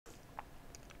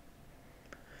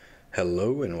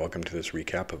Hello and welcome to this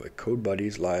recap of a Code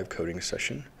Buddies live coding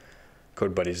session.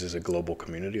 Code Buddies is a global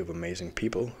community of amazing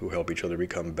people who help each other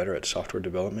become better at software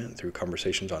development through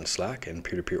conversations on Slack and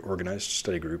peer-to-peer organized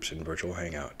study groups and virtual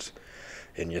hangouts.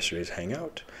 In yesterday's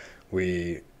hangout,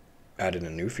 we added a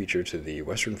new feature to the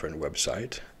Western Friend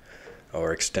website,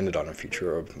 or extended on a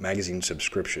feature of magazine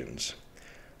subscriptions.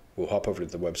 We'll hop over to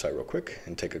the website real quick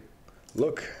and take a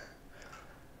look.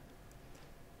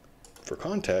 For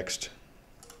context,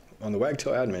 on the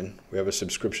Wagtail admin, we have a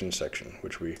subscription section,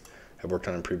 which we have worked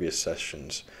on in previous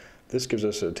sessions. This gives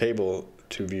us a table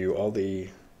to view all the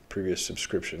previous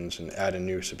subscriptions and add a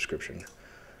new subscription.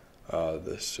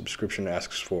 The subscription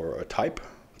asks for a type,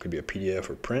 could be a PDF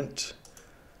or print,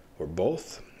 or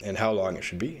both, and how long it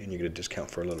should be, and you get a discount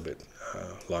for a little bit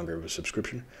longer of a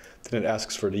subscription. Then it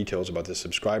asks for details about the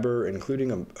subscriber,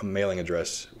 including a mailing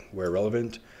address where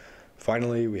relevant.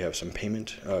 Finally, we have some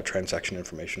payment transaction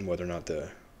information, whether or not the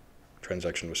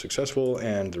transaction was successful,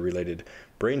 and the related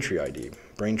Braintree ID.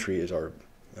 Braintree is our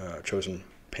chosen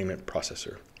payment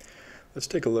processor. Let's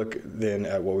take a look then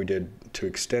at what we did to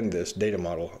extend this data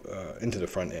model into the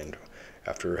front end.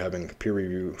 After having peer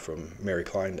review from Mary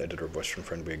Klein, the editor of Western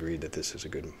Friend, we agreed that this is a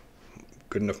good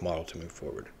enough model to move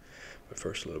forward. But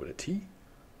first, a little bit of tea.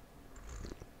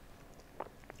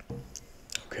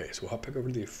 Okay, so we'll hop back over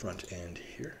to the front end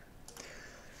here.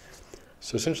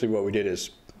 So essentially what we did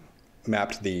is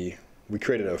we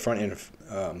created a front end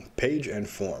page and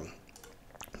form.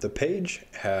 The page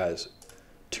has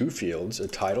two fields, a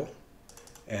title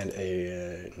and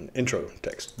an intro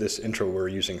text. This intro we're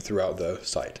using throughout the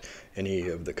site. Any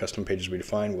of the custom pages we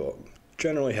define will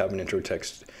generally have an intro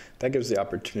text. That gives the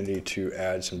opportunity to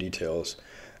add some details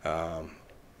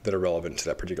that are relevant to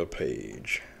that particular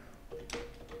page.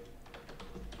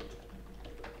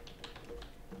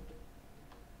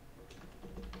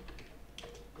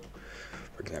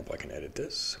 For example, I can edit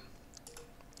this,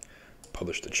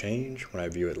 publish the change. When I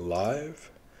view it live,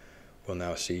 we'll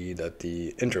now see that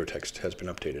the intro text has been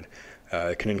updated.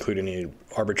 It can include any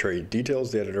arbitrary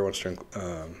details the editor wants to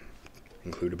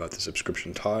include about the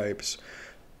subscription types,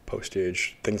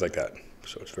 postage, things like that.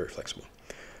 So it's very flexible.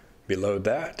 Below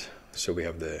that, so we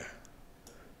have the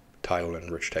title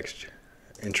and rich text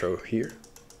intro here.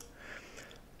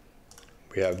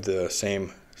 We have the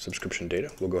same subscription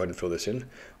data. We'll go ahead and fill this in.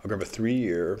 I'll grab a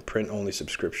 3-year print-only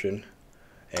subscription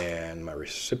and my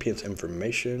recipient's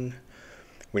information.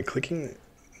 When clicking,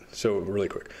 so really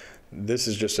quick, this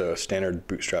is just a standard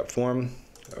Bootstrap form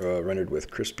rendered with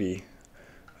crispy,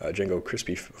 Django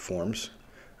crispy forms.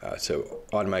 So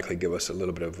automatically give us a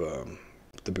little bit of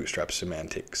the Bootstrap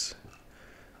semantics.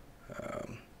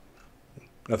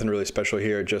 Nothing really special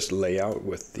here, just layout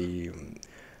with the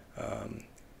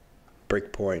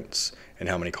breakpoints and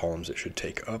how many columns it should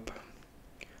take up.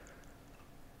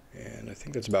 And I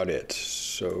think that's about it.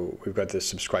 So we've got this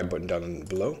subscribe button down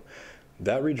below.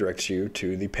 That redirects you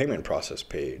to the payment process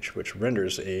page, which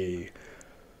renders a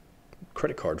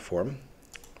credit card form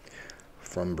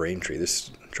from Braintree.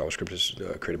 This JavaScript is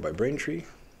created by Braintree.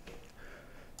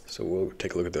 So we'll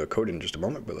take a look at the code in just a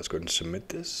moment, but let's go ahead and submit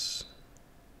this.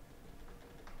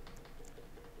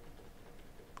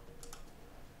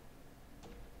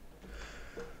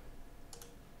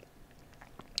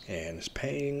 And it's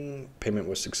payment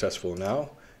was successful.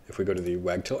 Now, if we go to the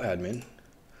Wagtail admin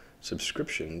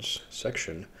subscriptions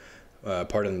section,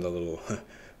 pardon the little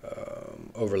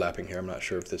overlapping here. I'm not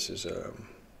sure if this is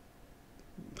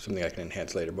something I can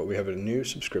enhance later, but we have a new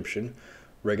subscription,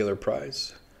 regular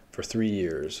price for 3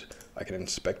 years. I can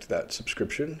inspect that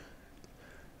subscription.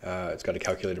 It's got a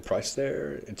calculated price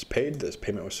there. It's paid. This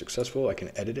payment was successful. I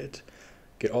can edit it,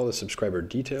 get all the subscriber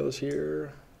details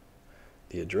here,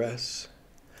 the address.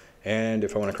 And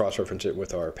if I want to cross-reference it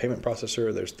with our payment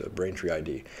processor, there's the Braintree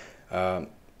ID. I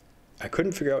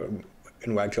couldn't figure out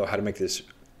in Wagtail how to make this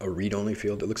a read-only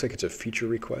field. It looks like it's a feature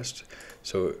request.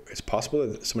 So it's possible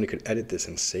that somebody could edit this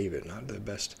and save it. Not the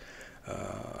best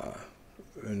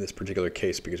in this particular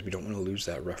case because we don't want to lose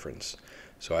that reference.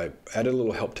 So I added a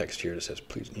little help text here that says,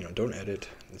 please, don't edit.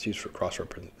 It's used for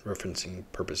cross-referencing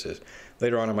purposes.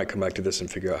 Later on, I might come back to this and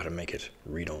figure out how to make it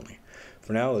read-only.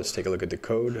 For now, let's take a look at the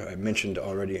code. I mentioned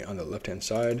already on the left-hand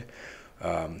side,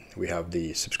 we have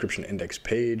the subscription index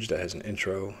page that has an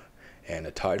intro and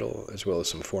a title, as well as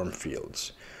some form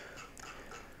fields.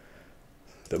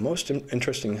 The most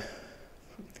interesting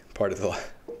part of the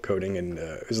coding, and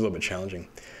it was a little bit challenging,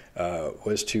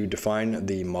 was to define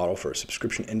the model for a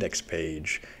subscription index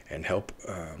page and help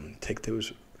take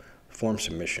those form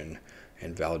submission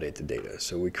and validate the data.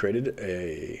 So we created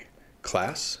a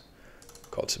class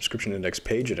called subscription index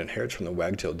page. It inherits from the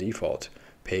Wagtail default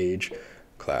page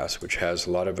class, which has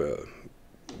a lot of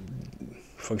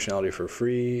functionality for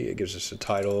free. It gives us a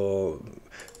title,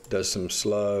 does some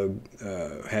slug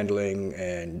handling,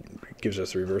 and gives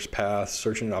us reverse path,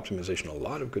 search and optimization, a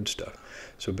lot of good stuff.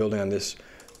 So building on this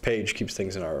page keeps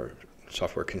things in our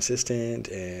software consistent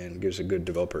and gives a good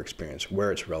developer experience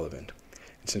where it's relevant.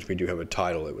 And since we do have a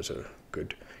title, it was a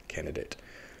good candidate.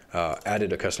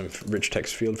 Added a custom rich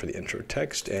text field for the intro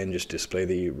text and just display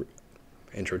the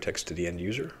intro text to the end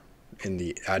user in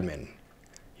the admin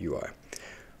UI.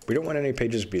 We don't want any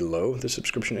pages below the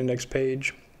subscription index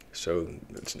page, so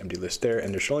it's an empty list there,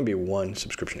 and there should only be one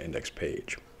subscription index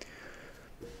page.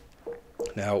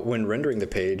 Now, when rendering the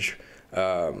page,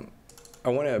 I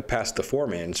want to pass the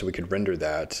form in so we could render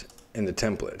that in the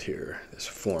template here, this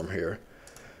form here.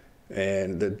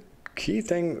 And the key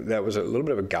thing that was a little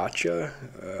bit of a gotcha,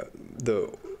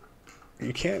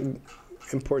 you can't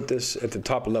import this at the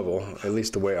top level, at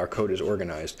least the way our code is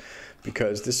organized,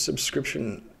 because this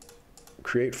subscription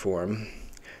create form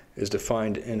is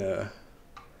defined in a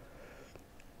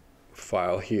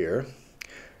file here,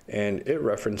 and it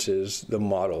references the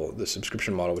model, the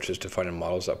subscription model, which is defined in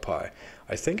models.py.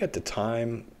 I think at the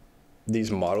time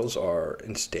these models are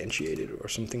instantiated or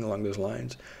something along those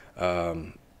lines.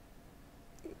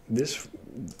 This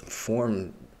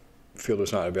form field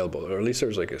was not available, or at least there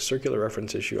was like a circular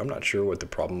reference issue. I'm not sure what the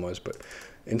problem was, but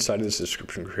inside of the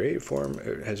subscription create form,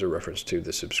 it has a reference to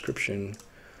the subscription,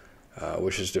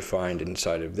 which is defined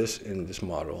inside of this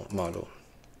module.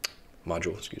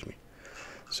 Excuse me.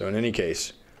 So in any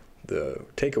case, the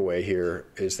takeaway here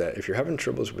is that if you're having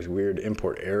troubles with weird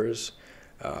import errors,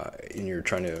 and you're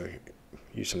trying to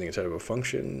use something inside of a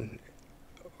function,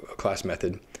 a class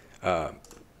method,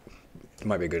 it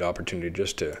might be a good opportunity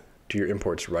just to do your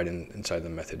imports right inside the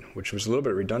method, which was a little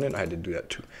bit redundant. I had to do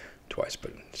that twice,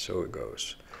 but so it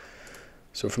goes.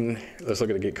 So let's look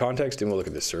at the get context, and we'll look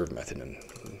at the serve method and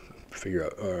figure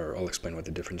out, or I'll explain what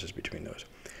the difference is between those.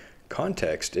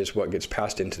 Context is what gets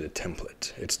passed into the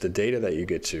template. It's the data that you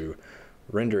get to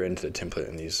render into the template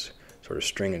in these sort of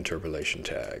string interpolation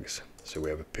tags. So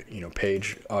we have a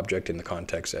page object in the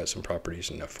context that has some properties,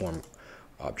 and a form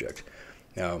object.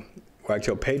 Now,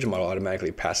 Wagtail page model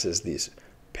automatically passes these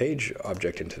page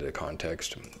object into the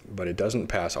context, but it doesn't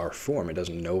pass our form. It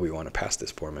doesn't know we want to pass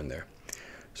this form in there.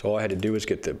 So all I had to do was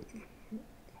get the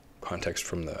context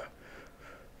from the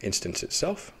instance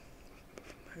itself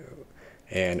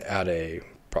and add a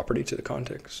property to the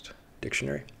context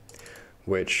dictionary,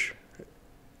 which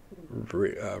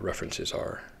references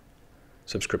our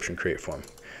subscription create form.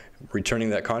 Returning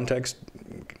that context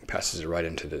passes it right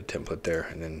into the template there,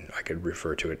 and then I could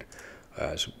refer to it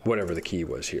as whatever the key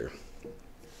was here.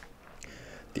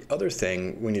 The other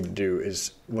thing we need to do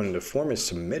is when the form is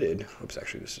submitted, oops,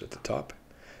 actually this is at the top,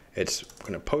 it's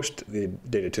going to post the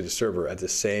data to the server at the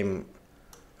same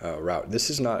route. This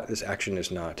action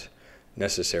is not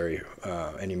necessary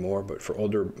anymore, but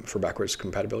for backwards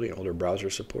compatibility and older browser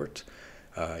support,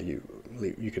 you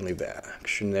can leave the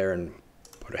action there and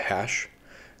put a hash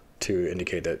to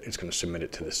indicate that it's going to submit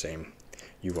it to the same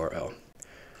URL.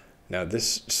 Now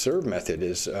this serve method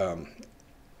is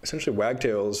essentially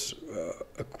Wagtail's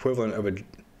equivalent of a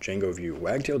Django view.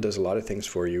 Wagtail does a lot of things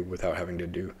for you without having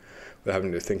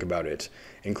to think about it,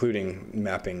 including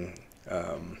mapping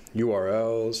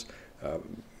URLs,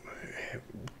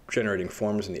 generating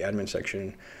forms in the admin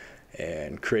section,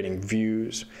 and creating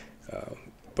views.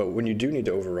 But when you do need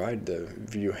to override the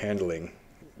view handling,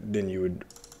 then you would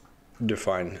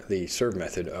define the serve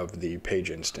method of the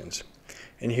page instance.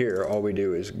 And here, all we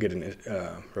do is get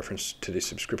a reference to the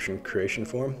subscription creation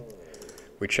form.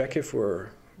 We check if we're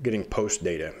getting post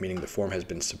data, meaning the form has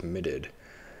been submitted,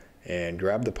 and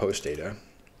grab the post data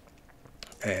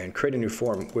and create a new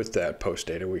form with that post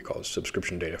data. We call it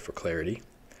subscription data for clarity.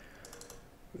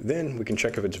 Then we can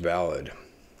check if it's valid.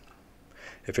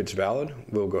 If it's valid,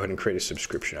 we'll go ahead and create a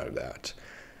subscription out of that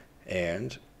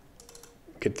and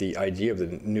get the ID of the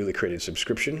newly created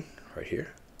subscription right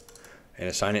here and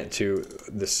assign it to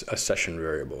a session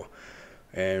variable.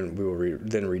 And we will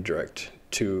then redirect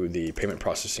to the payment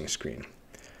processing screen.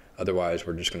 Otherwise,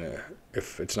 we're just going to,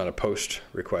 if it's not a post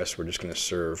request, we're just going to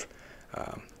serve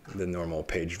the normal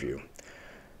page view.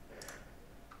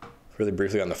 Really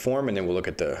briefly on the form, and then we'll look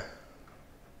at the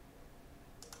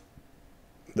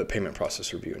payment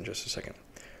processor view in just a second.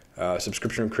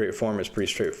 Subscription create form is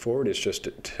pretty straightforward. It's just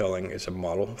it's a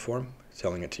model form,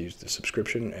 telling it to use the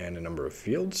subscription and a number of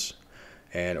fields,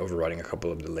 and overriding a couple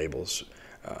of the labels,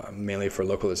 mainly for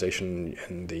localization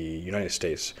in the United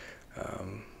States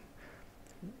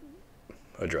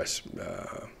address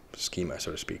schema,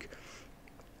 so to speak.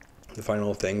 The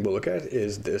final thing we'll look at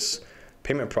is this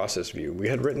payment process view. We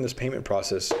had written this payment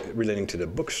process relating to the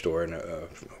bookstore in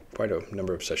quite a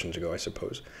number of sessions ago, I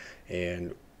suppose.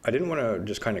 And I didn't want to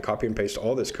just kind of copy and paste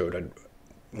all this code. I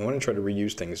want to try to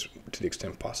reuse things to the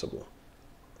extent possible.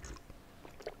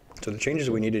 So the changes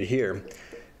we needed here,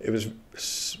 it was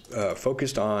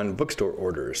focused on bookstore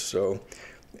orders. So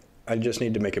I just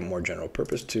need to make it more general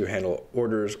purpose to handle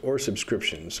orders or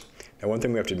subscriptions. Now, one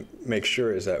thing we have to make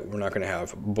sure is that we're not going to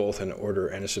have both an order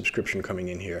and a subscription coming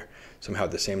in here somehow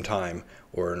at the same time,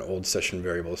 or an old session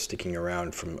variable sticking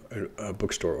around from a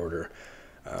bookstore order,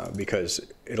 because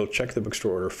it'll check the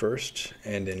bookstore order first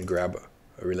and then grab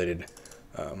a related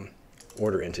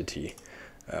order entity.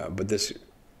 But this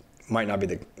might not be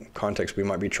the context we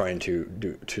might be trying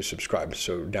to subscribe.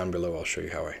 So down below, I'll show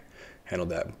you how I handled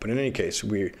that. But in any case,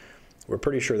 we're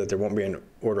pretty sure that there won't be an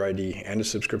order ID and a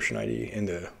subscription ID in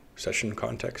the session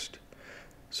context.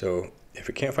 So if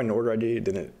it can't find an order ID,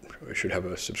 then it should have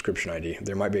a subscription ID.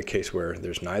 There might be a case where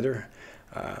there's neither,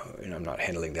 and I'm not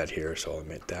handling that here, so I'll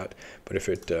admit that. But if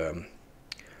it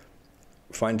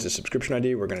finds a subscription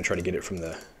ID, we're going to try to get it from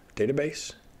the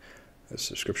database, the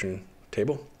subscription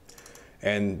table.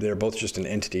 And they're both just an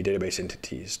entity, database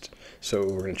entities. So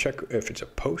we're going to check if it's a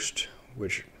post,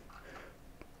 which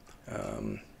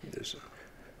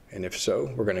and if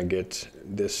so, we're going to get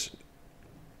this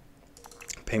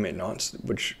payment nonce,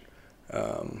 which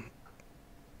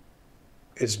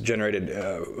is generated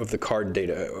of the card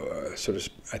data.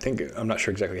 I'm not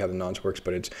sure exactly how the nonce works,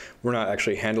 but we're not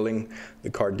actually handling the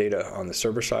card data on the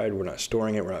server side. We're not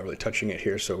storing it. We're not really touching it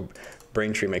here. So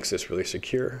Braintree makes this really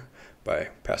secure by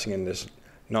passing in this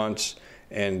nonce,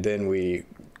 and then we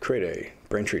create a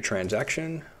Braintree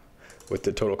transaction with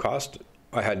the total cost.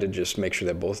 I had to just make sure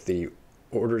that both the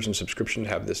orders and subscriptions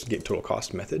have this get total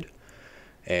cost method,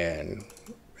 and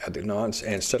add the nonce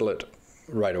and settle it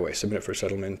right away, submit it for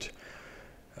settlement.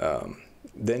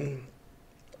 Then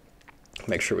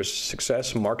make sure it was a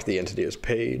success, mark the entity as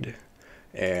paid,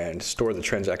 and store the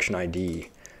transaction ID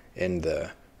in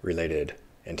the related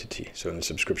entity. So in the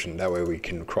subscription, that way we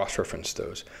can cross-reference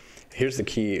those. Here's the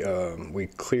key. We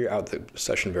clear out the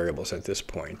session variables at this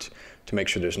point to make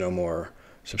sure there's no more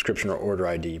subscription or order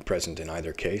ID present in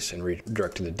either case, and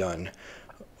redirect to the done.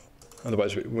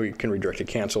 Otherwise, we can redirect to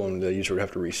cancel, and the user would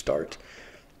have to restart.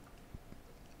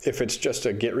 If it's just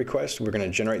a GET request, we're going to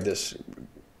generate this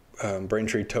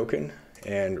Braintree token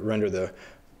and render the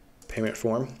payment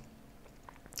form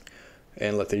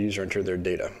and let the user enter their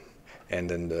data. And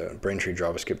then the Braintree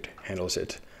JavaScript handles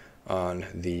it on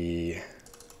the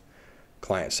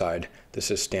client side.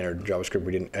 This is standard JavaScript.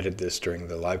 We didn't edit this during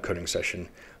the live coding session.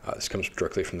 This comes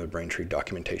directly from the Braintree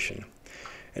documentation.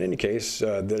 In any case,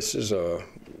 this is a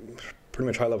pretty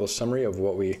much high-level summary of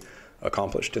what we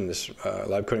accomplished in this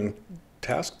live coding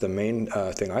task. The main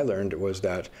thing I learned was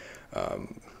that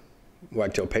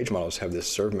Wagtail page models have this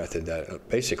serve method that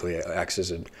basically acts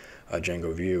as a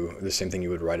Django view. The same thing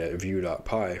you would write a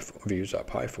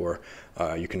views.py for,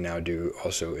 you can now do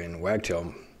also in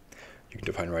Wagtail. You can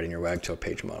define writing your Wagtail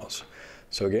page models.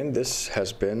 So again, this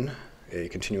has been a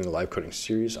continuing live coding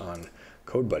series on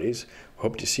Code Buddies.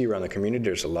 Hope to see you around the community.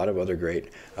 There's a lot of other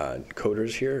great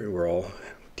coders here. We're all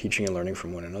teaching and learning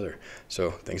from one another.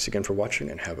 So thanks again for watching,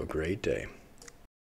 and have a great day.